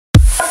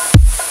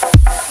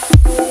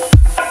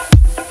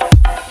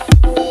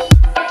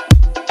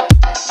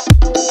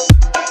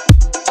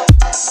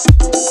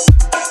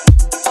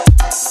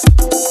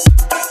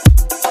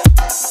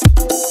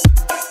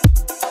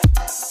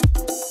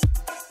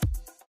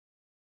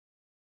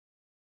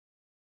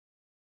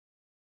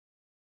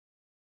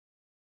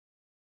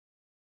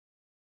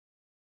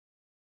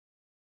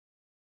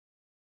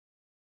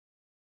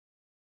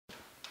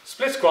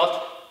Split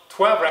squat,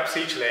 12 reps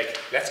each leg.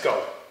 Let's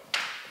go.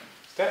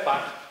 Step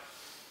back.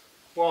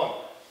 1,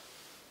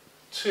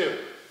 2,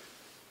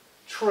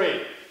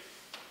 3,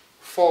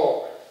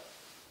 4,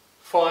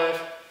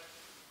 5,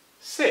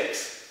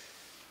 6,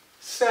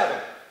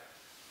 7,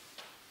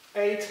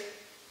 8,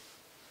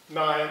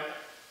 9,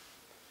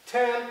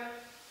 10,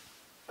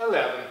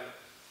 11,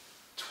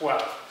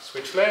 12.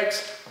 Switch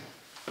legs.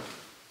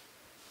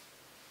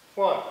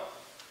 1,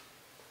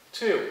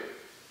 2,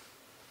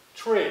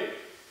 3,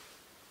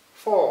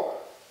 4,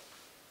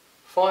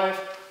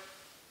 5,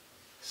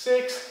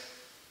 6,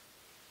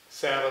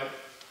 7,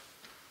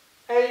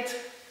 8,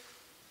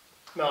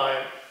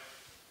 9,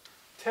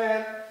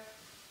 10,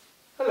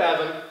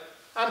 11,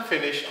 and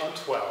finish on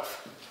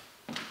 12.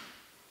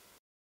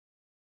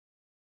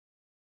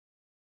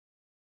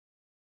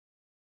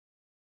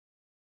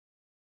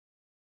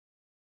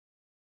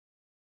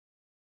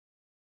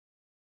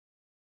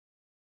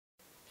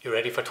 You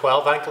ready for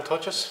 12 ankle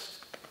touches?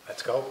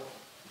 Let's go.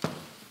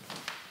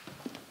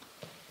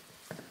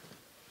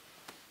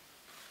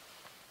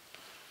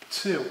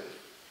 2,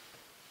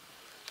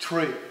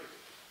 3,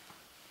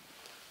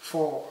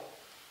 4,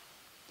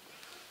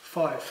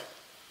 5,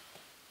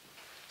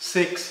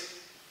 6,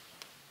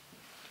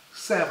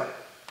 7,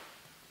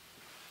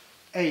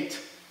 8,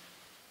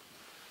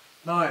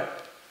 9,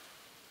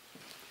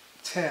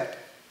 10,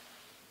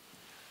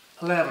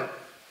 11,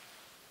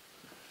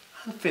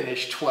 and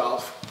finish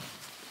 12.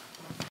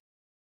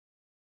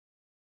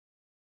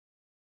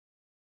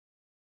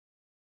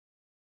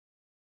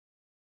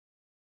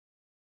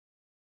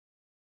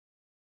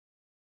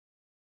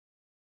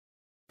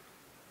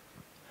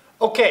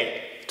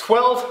 Okay,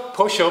 12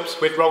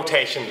 push-ups with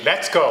rotation.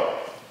 Let's go.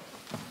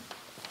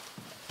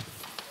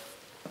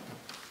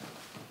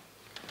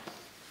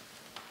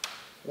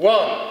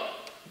 One,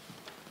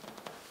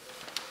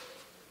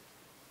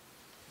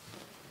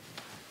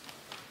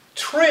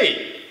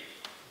 3,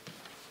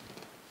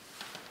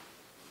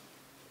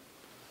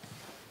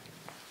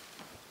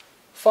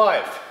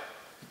 5,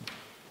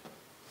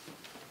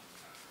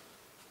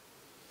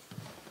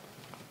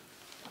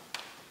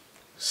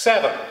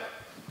 7,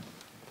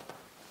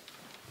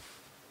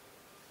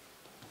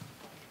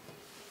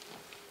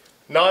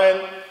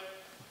 9,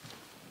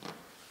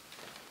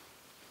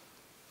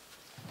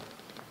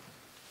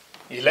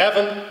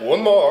 11,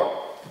 one more,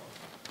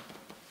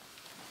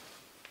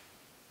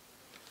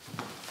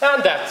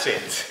 and that's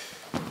it.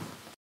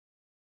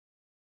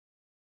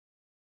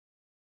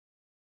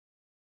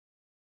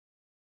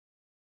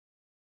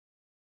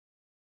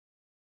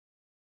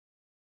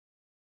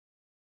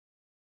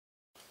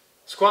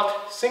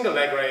 Squat, single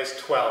leg raise,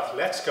 12.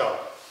 Let's go.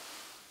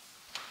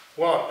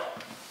 1,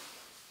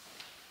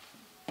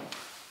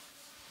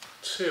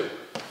 2,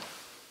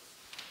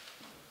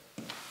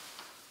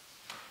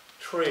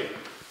 3,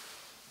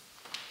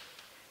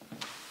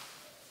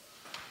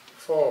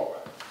 4,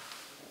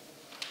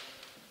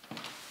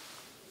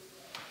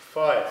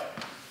 5,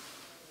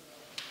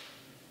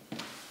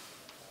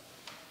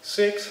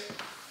 6,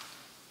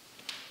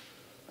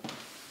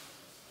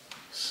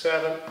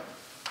 7,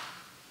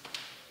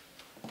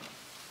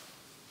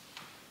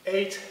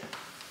 8,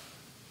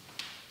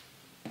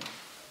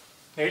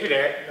 nearly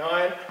there,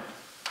 9,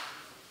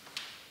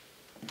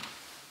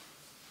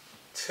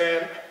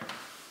 10,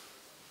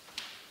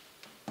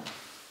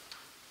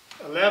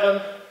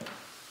 11,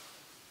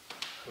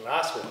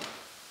 last one,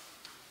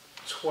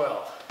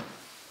 12,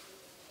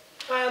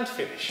 and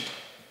finish.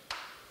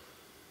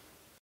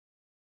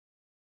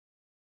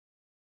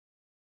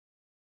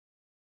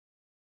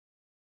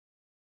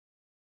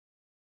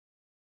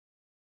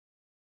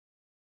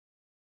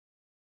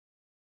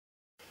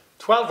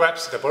 Twelve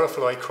reps of the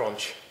butterfly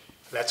crunch.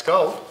 Let's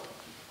go.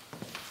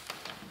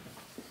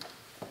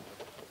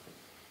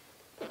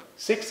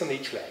 6 on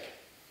each leg.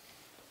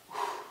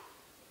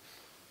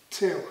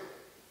 2,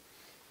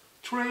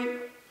 3,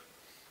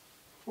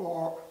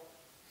 4,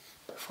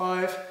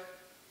 5,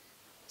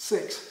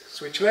 6.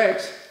 Switch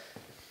legs.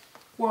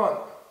 1,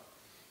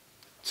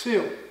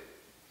 2,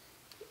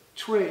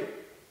 3,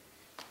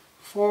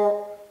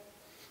 4,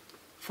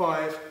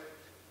 5,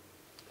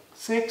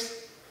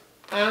 6,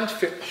 and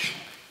finish.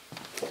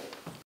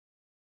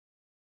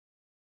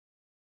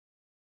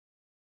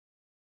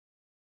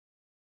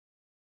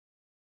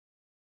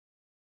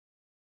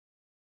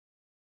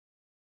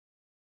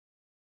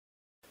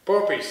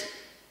 Burpees.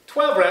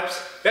 12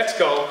 reps. Let's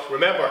go.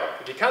 Remember,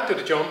 if you can't do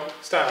the jump,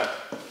 stand.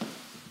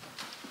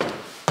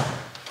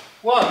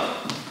 1,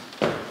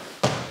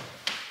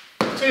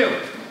 2,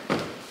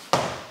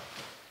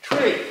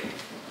 3,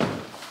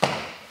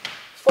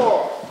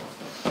 4,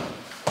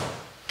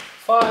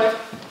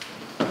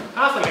 5,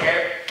 half in the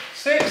air,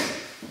 6,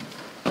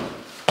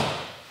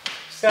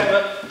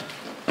 7,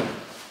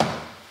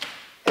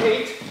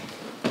 8,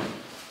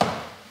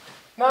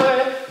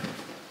 9,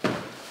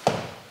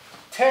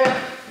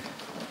 10,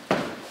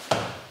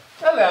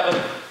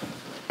 11,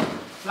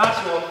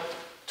 last one,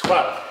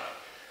 12.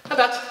 And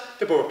that's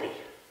the burpee.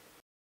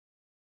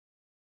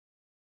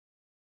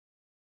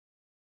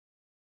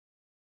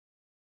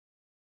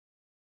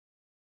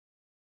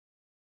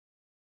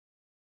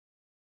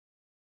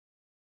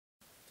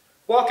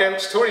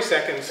 Walkouts, 30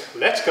 seconds,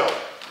 let's go.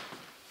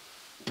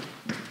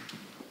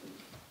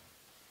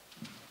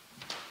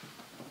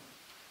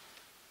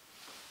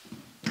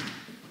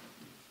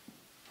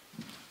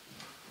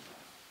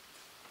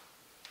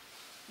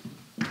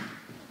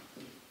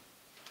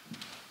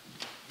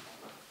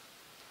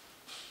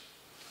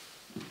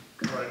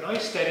 For a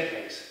nice steady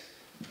pace.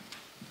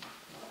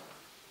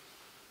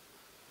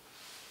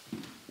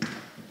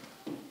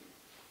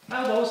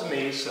 Elbows and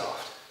knees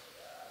soft.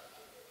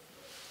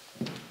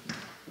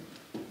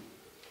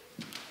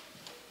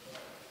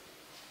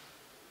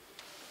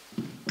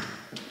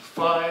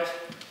 5,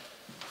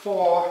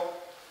 4,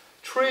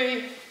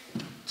 3,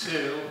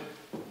 2,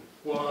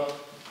 1,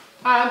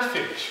 and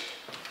finish.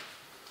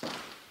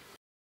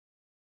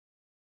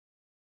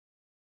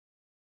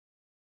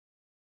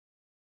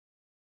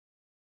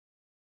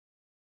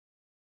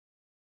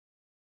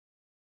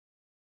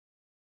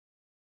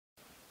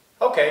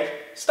 Okay,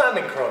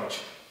 standing crunch.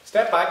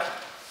 Step back.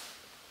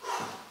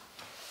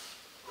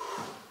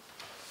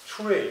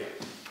 3,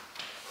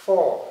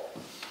 4,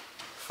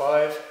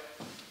 5,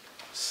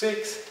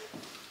 6,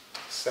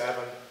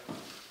 7,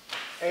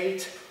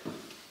 8,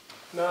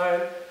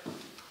 9,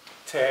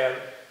 10,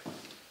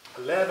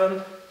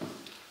 11,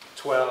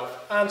 12,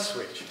 and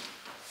switch.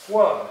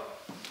 1,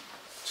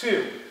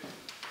 2,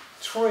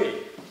 3,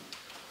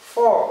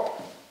 4,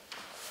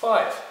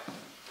 5,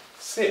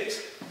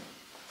 6,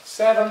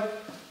 7,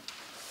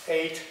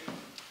 8,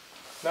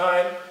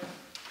 9,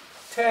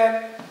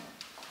 10,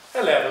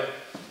 11,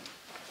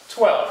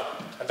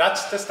 12. And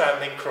that's the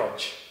standing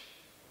crunch.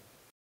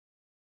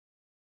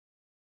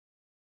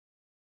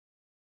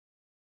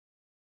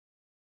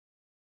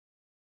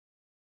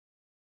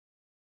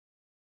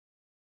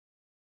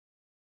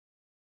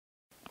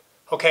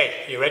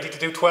 Okay, you ready to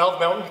do 12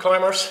 mountain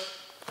climbers?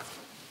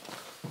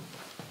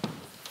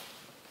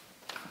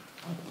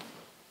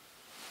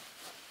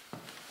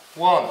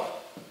 One,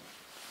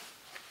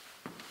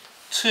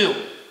 2,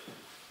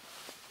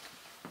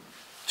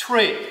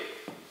 3,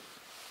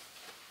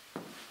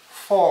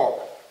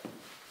 4,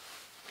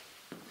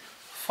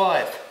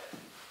 5,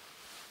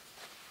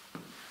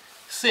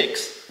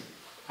 6,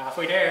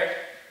 halfway there,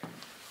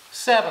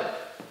 7,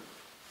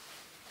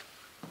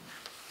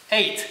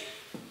 8,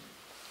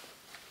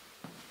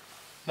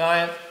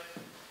 9,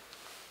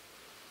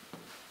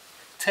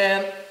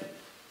 10,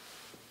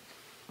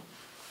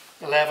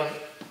 11,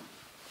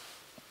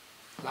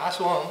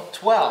 last one,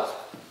 12,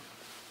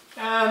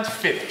 and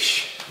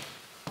finish.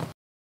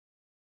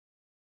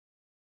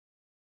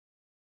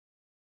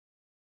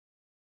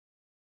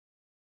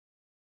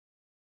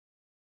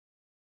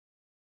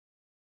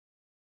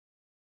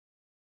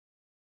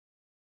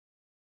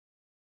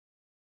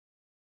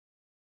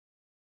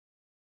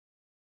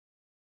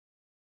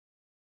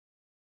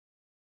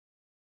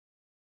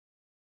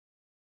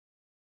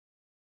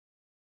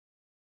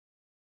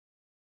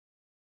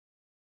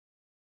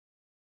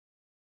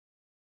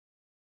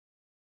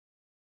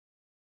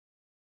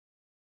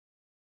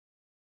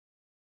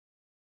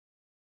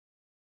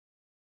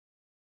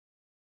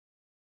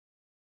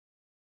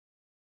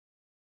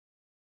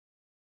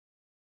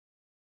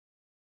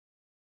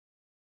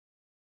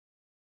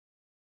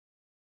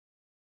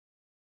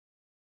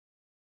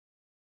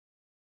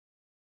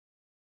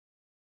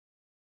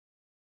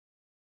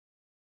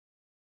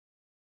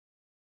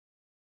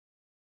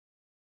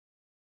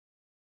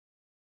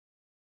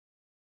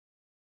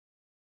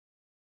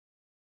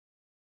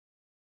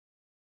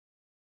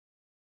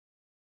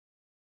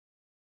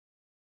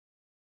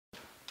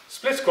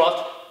 Split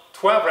squat,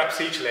 12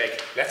 reps each leg.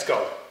 Let's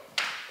go.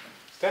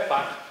 Step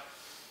back.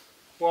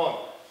 1,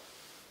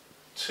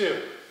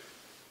 2,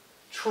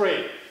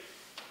 3,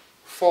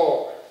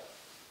 4,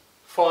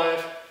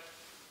 5,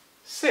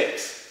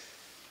 6,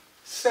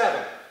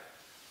 7,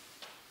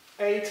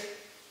 8,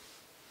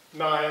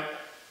 9,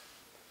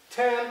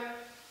 10,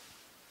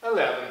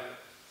 11,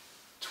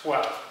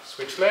 12.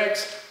 Switch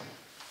legs.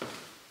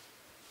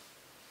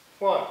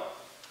 1,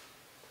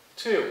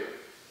 2,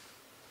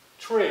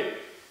 3,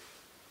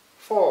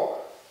 4,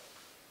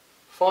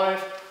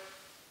 5,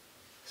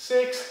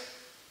 6,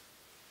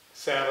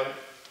 7,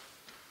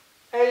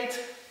 8,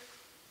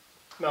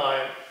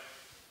 9,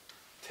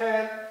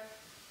 10,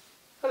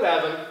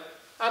 11,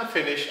 and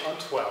finish on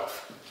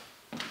 12.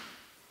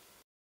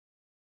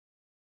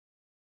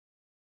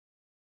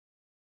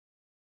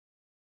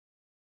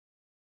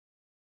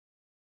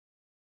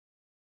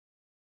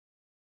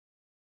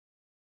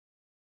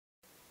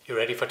 You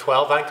ready for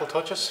 12 ankle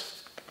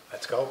touches?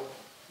 Let's go.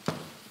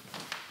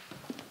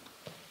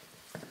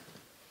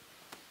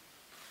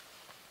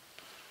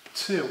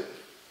 2,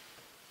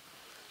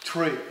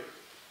 3,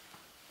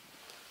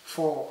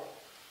 4,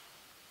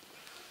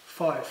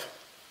 5,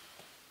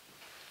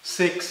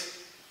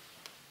 6,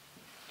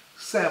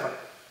 7,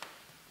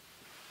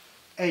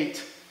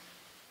 8,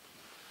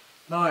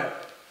 9,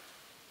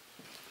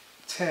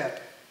 10,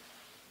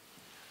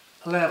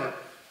 11,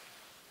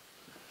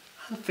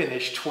 and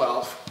finish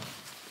 12.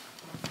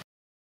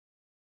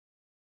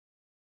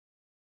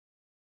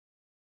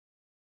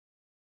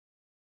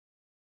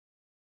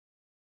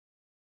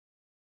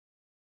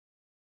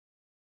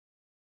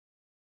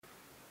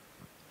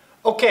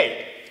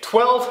 Okay,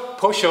 12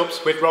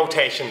 push-ups with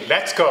rotation.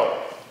 Let's go.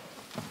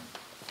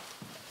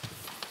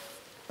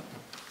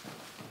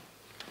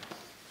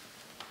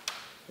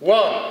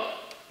 One.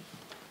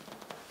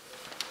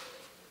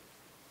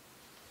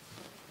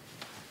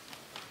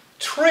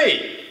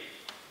 Three.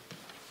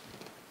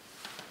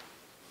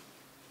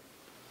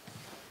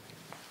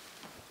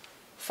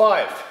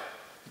 Five.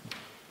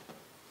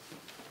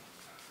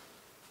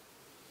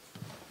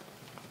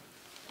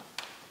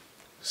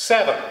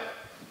 Seven.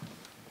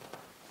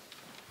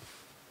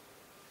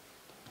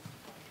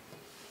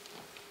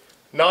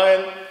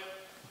 9.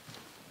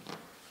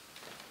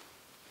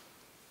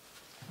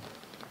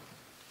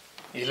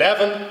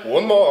 11.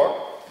 One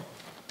more.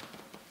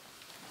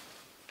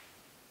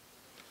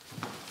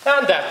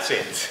 And that's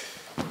it.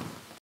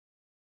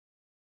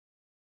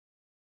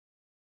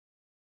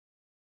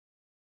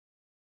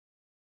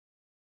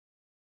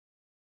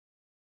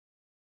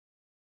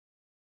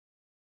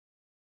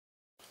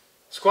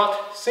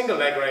 Squat, single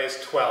leg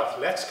raise, 12.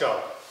 Let's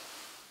go.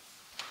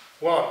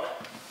 1,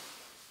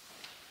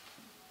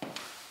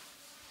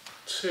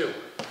 2,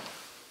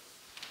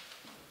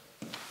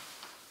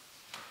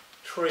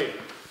 3,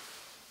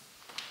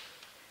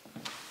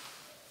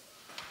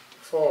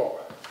 4,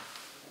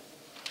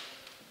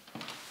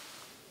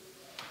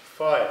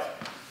 5,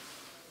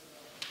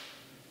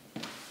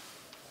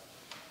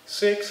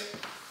 6,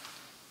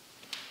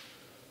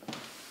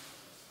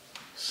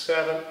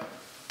 7,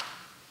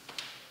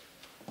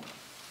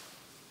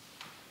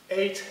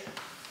 8,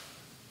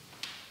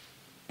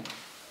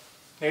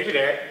 nearly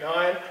there,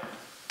 9,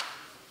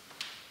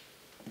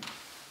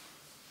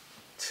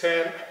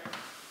 10,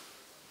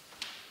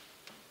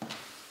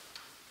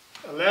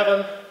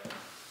 11,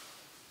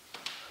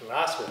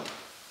 last one,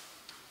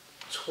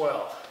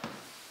 12,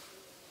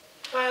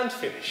 and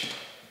finish.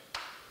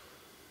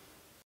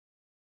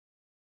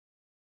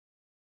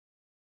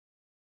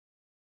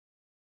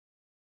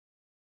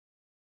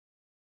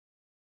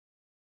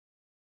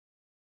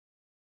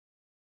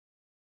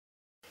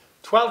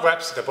 Twelve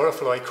reps of the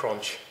butterfly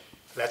crunch.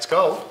 Let's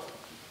go.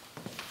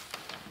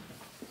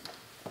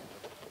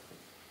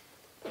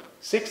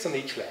 6 on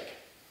each leg.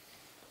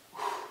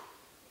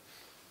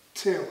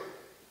 2,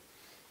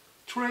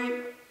 3,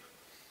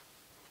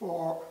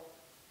 4,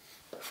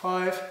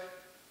 5,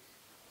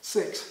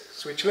 6.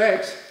 Switch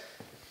legs.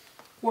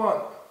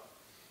 1,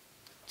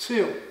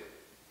 2,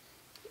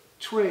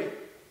 3,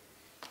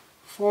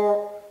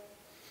 4,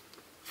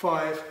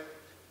 5,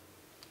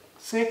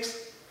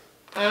 6,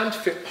 and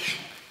finish.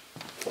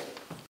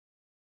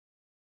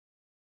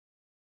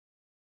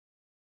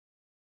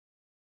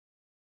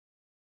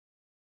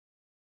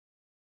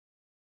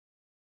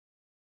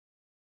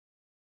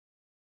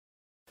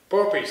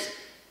 Burpees.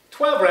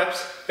 12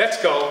 reps.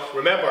 Let's go.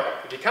 Remember,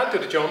 if you can't do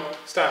the jump,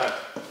 stand.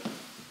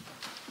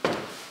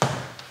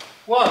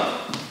 1,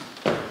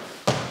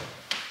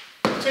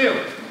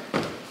 2,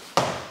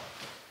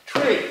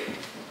 3,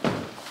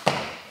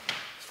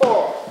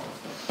 4,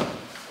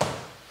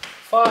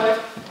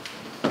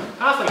 5,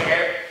 half in the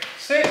air,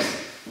 6,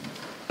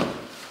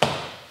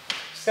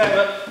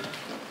 7,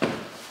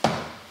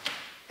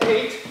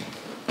 8,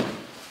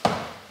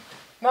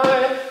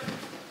 9,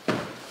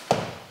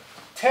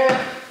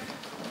 10,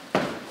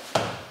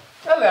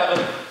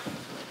 11,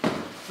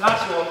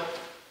 last one,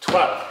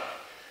 12.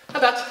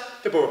 And that's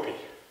the burpee.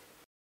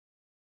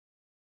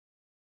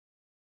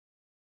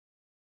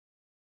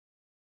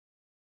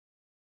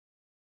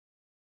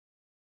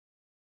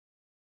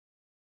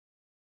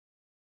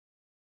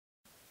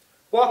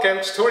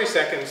 Walkouts, 30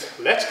 seconds,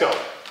 let's go.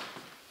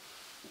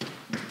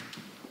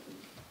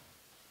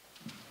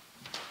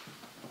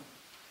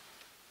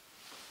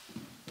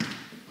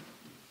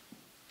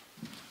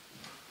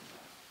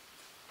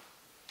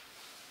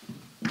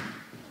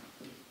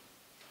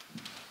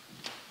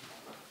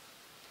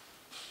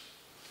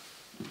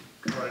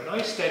 For a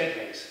nice steady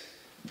pace.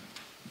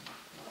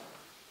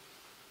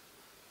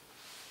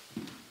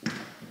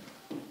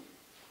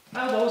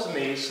 Elbows and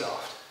knees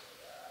soft.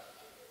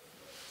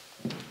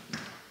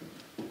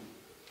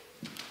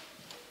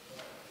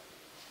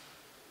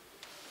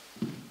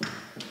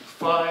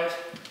 5,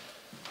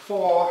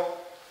 4,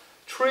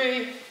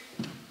 3,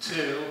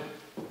 2,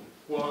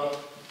 1,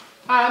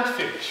 and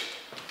finish.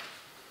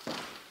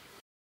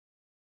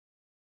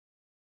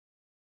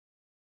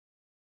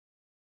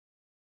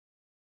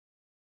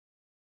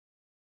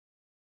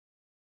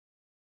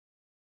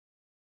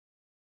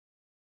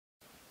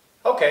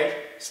 Okay,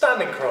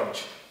 standing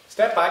crunch.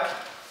 Step back.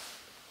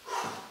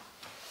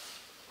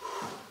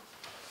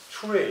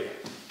 3,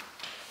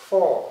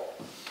 4,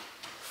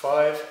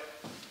 5,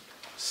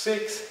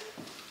 6,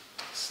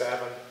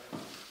 7,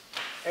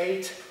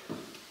 8,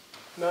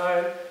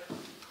 9,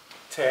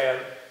 10,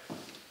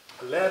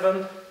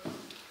 11,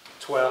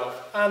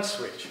 12, and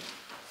switch.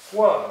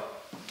 1,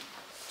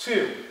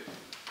 2,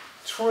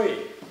 3,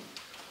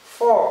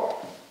 4,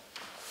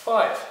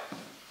 5,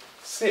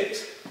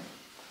 6,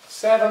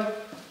 7,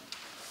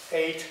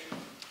 8,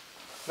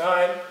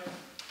 9,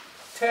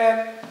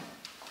 10,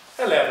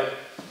 11,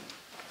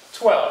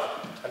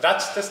 12. And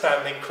that's the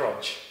standing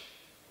crunch.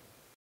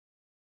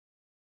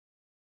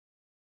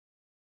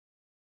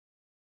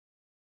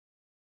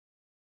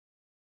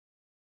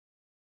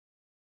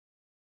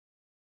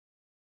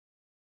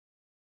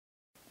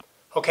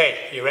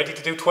 Okay, you ready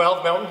to do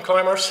 12 mountain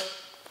climbers?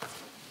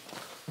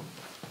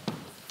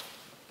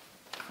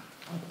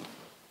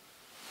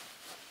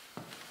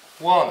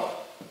 One,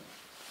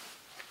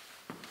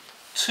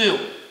 two,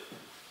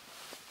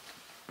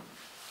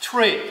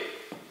 three,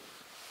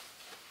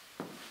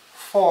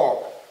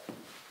 four,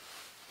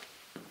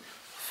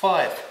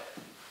 five,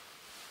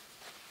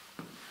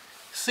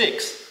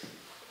 six,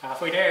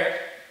 halfway there,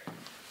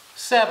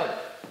 seven,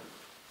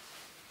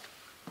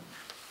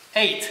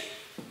 eight,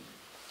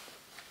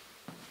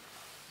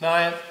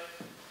 9,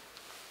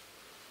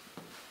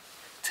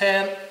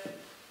 10,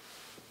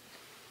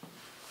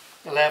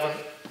 11,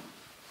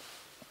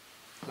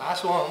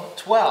 last one,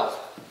 12,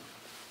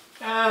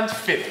 and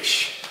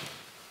finish.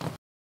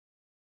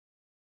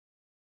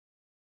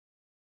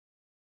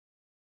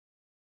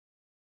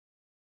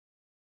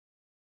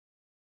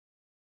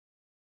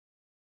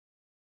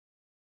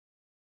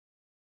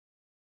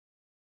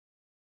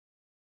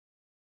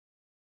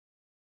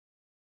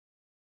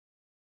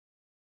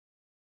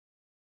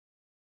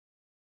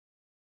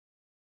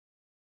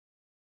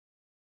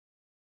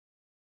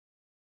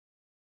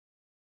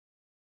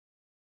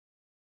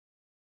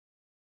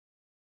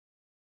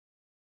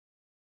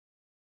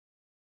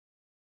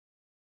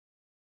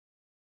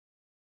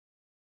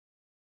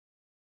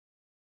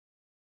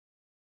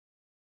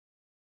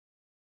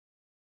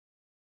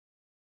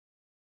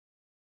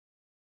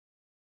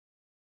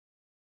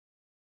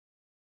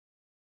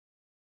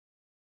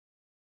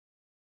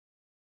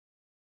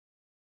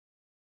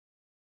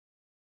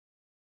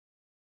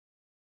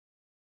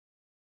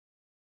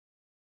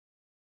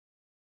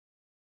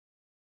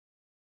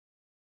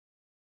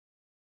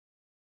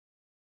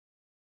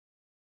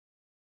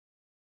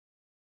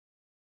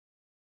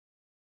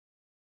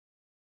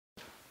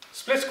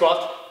 Split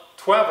squat,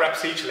 12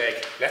 reps each leg.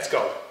 Let's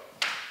go.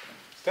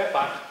 Step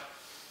back.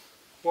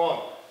 1,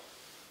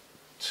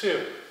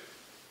 2,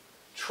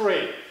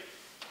 3,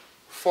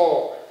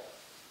 4,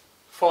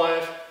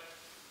 5,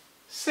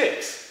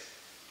 6,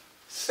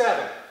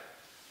 7,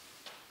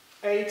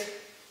 8,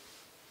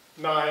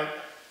 9,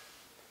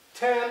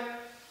 10,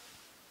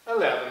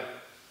 11,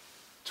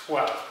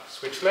 12.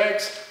 Switch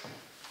legs.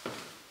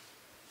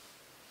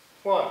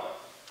 1,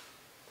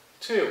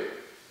 2,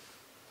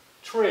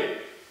 3,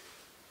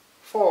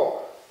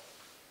 4,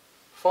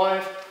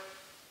 5,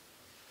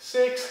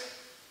 6,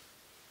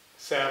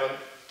 7,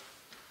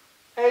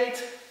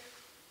 8,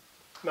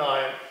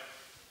 9,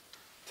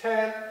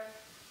 10,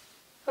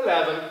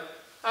 11,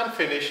 and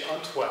finish on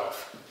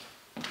 12.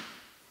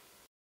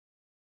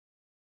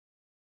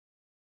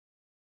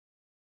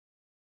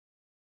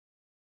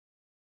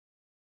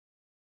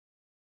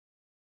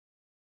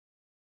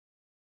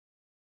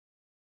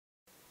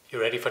 You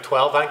ready for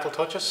 12 ankle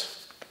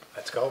touches?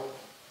 Let's go.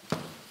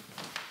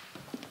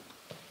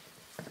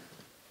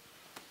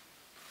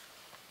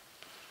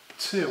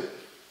 2,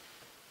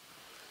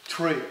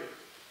 3,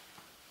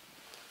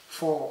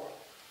 4,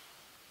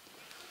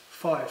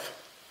 5,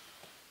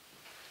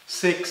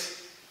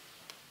 6,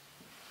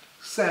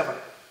 7,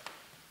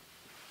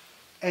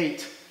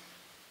 8,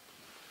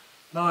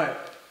 9,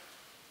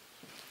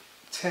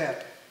 10,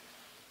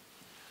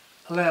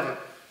 11,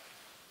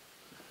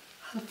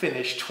 and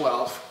finish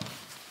 12.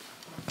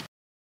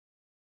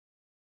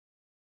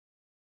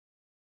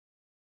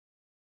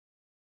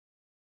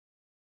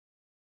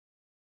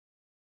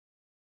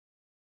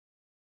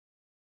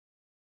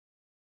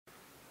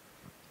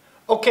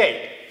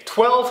 Okay,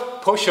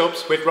 12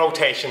 push-ups with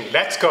rotation.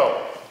 Let's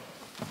go.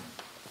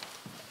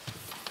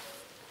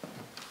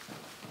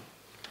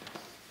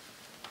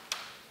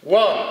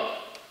 One,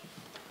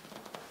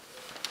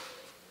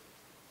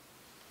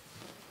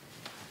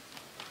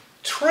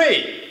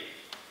 3,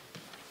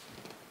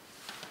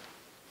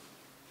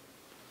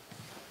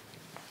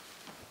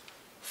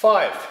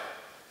 5,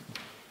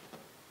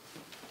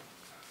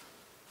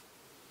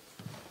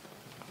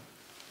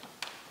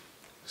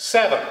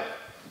 7,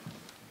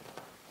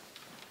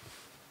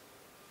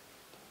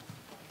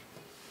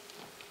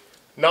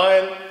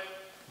 9,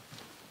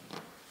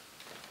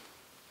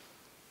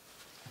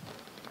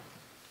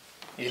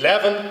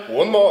 11,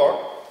 one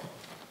more,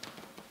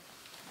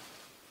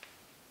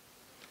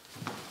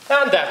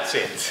 and that's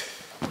it.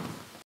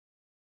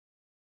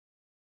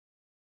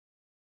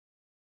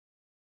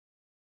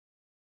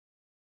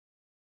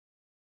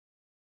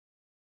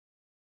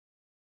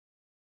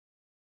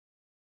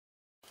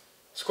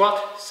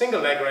 Squat,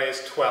 single leg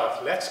raise,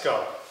 12. Let's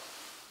go.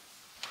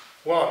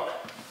 1,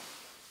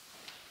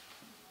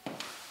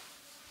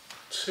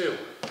 2,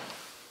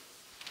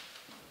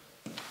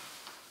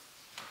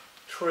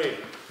 3,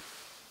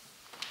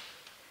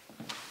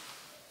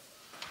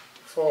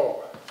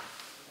 4,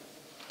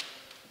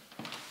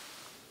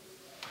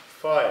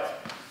 5,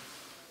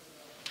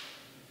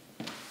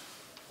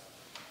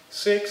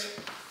 6,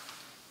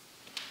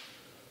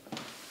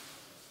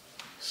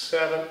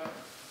 7,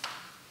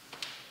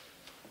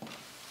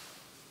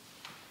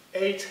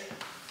 8,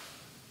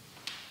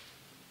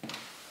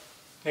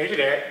 nearly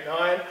there,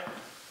 9,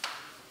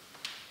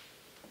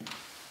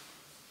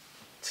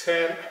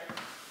 10,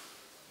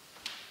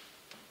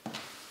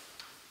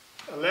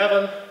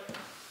 11,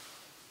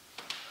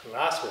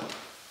 last one,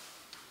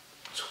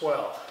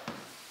 12,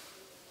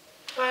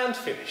 and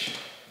finish.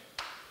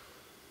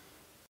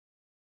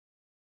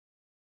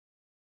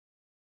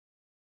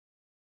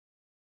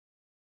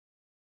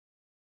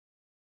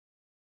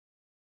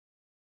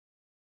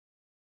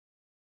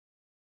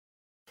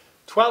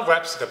 "12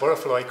 reps of the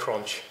butterfly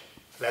crunch.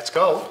 Let's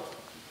go."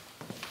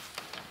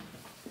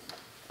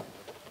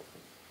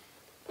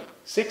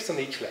 6 on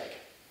each leg.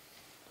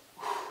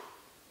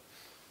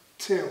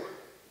 2,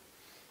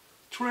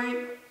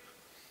 3,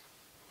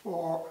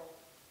 4,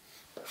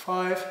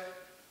 5,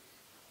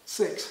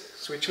 6.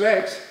 Switch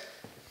legs.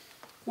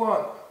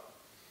 1,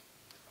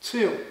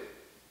 2,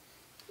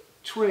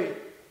 3,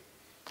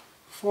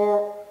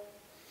 4,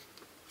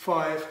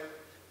 5,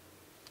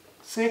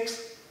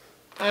 6,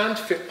 and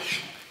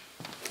finish.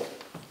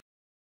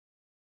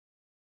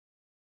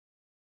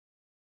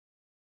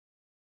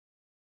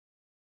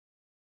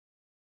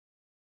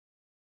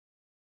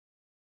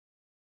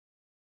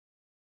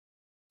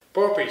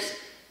 Burpees.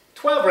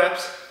 12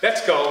 reps.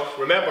 Let's go.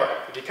 Remember,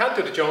 if you can't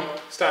do the jump,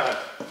 stand.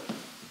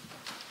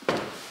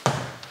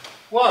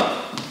 1,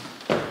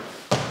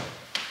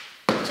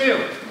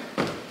 2,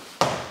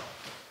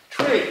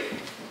 3,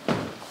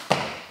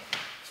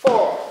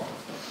 4,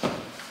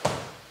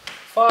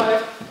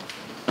 5,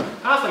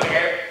 half in the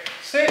air,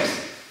 6,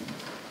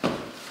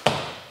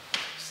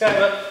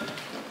 7,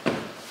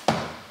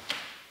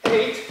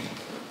 8,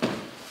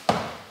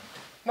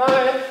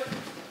 9,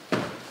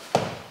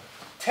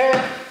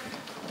 10,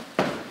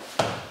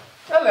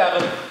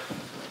 11,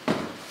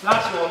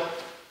 last one,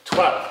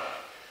 12.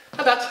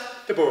 And that's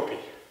the burpee.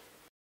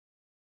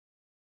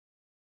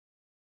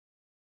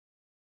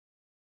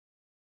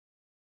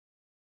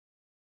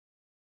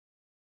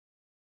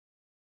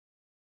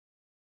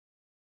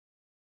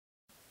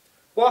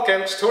 Walk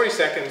out 30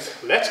 seconds,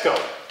 let's go.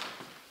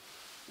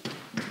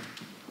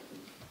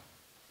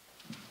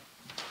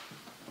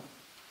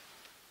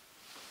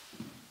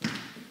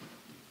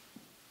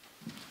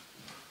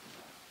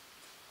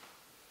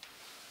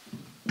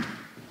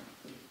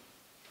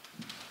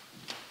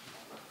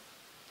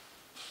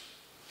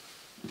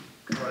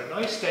 For a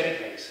nice steady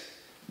pace.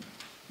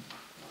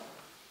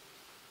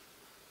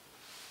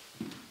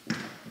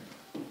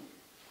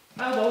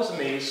 Elbows and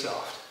knees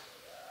soft.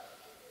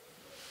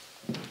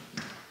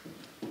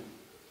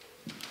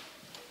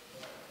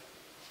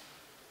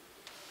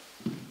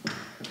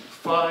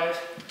 5,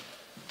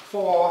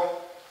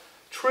 4,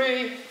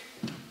 3,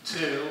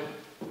 2,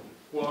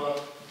 1,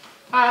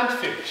 and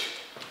finish.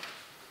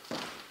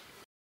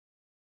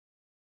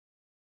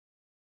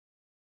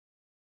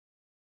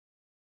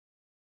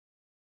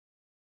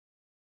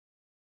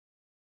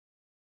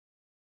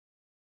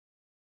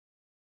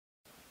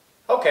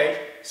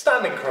 Okay,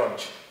 standing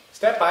crunch.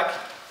 Step back.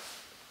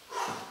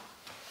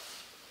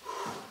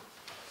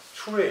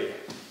 3,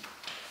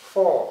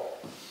 4,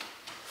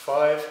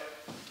 5,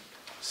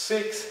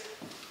 6,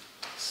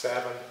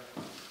 7,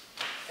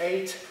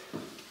 8,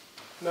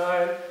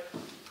 9,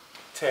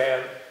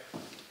 10,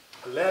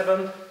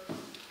 11,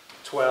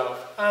 12,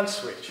 and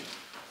switch.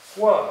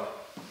 1,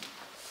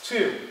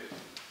 2,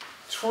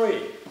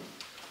 3,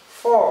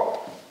 4,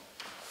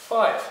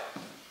 5,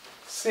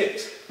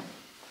 6,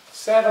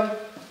 7,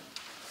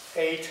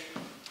 8,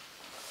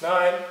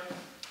 9,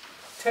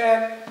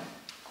 10,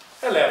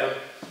 11,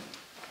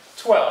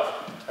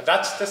 12. And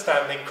that's the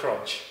standing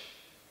crunch.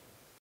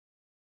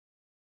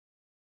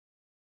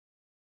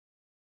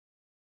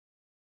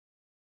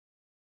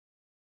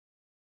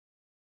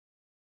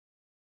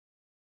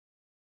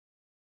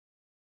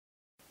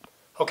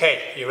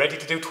 Okay, you ready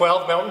to do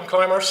 12 mountain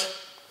climbers?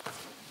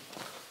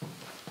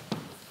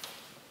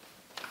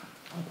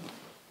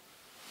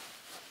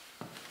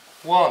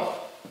 One,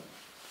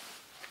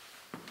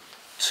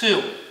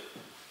 2,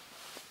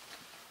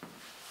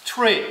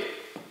 3,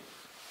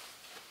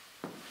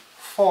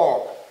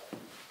 4,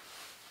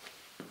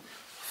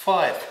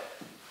 5,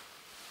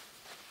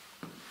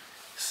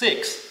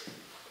 6,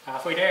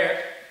 halfway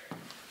there,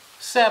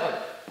 7,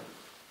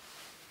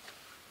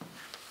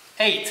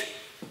 8,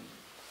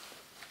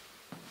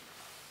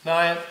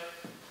 9,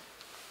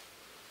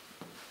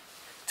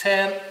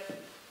 10,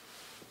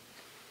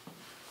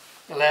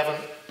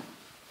 11,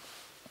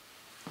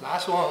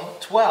 last one,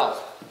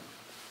 12,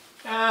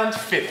 and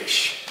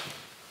finish.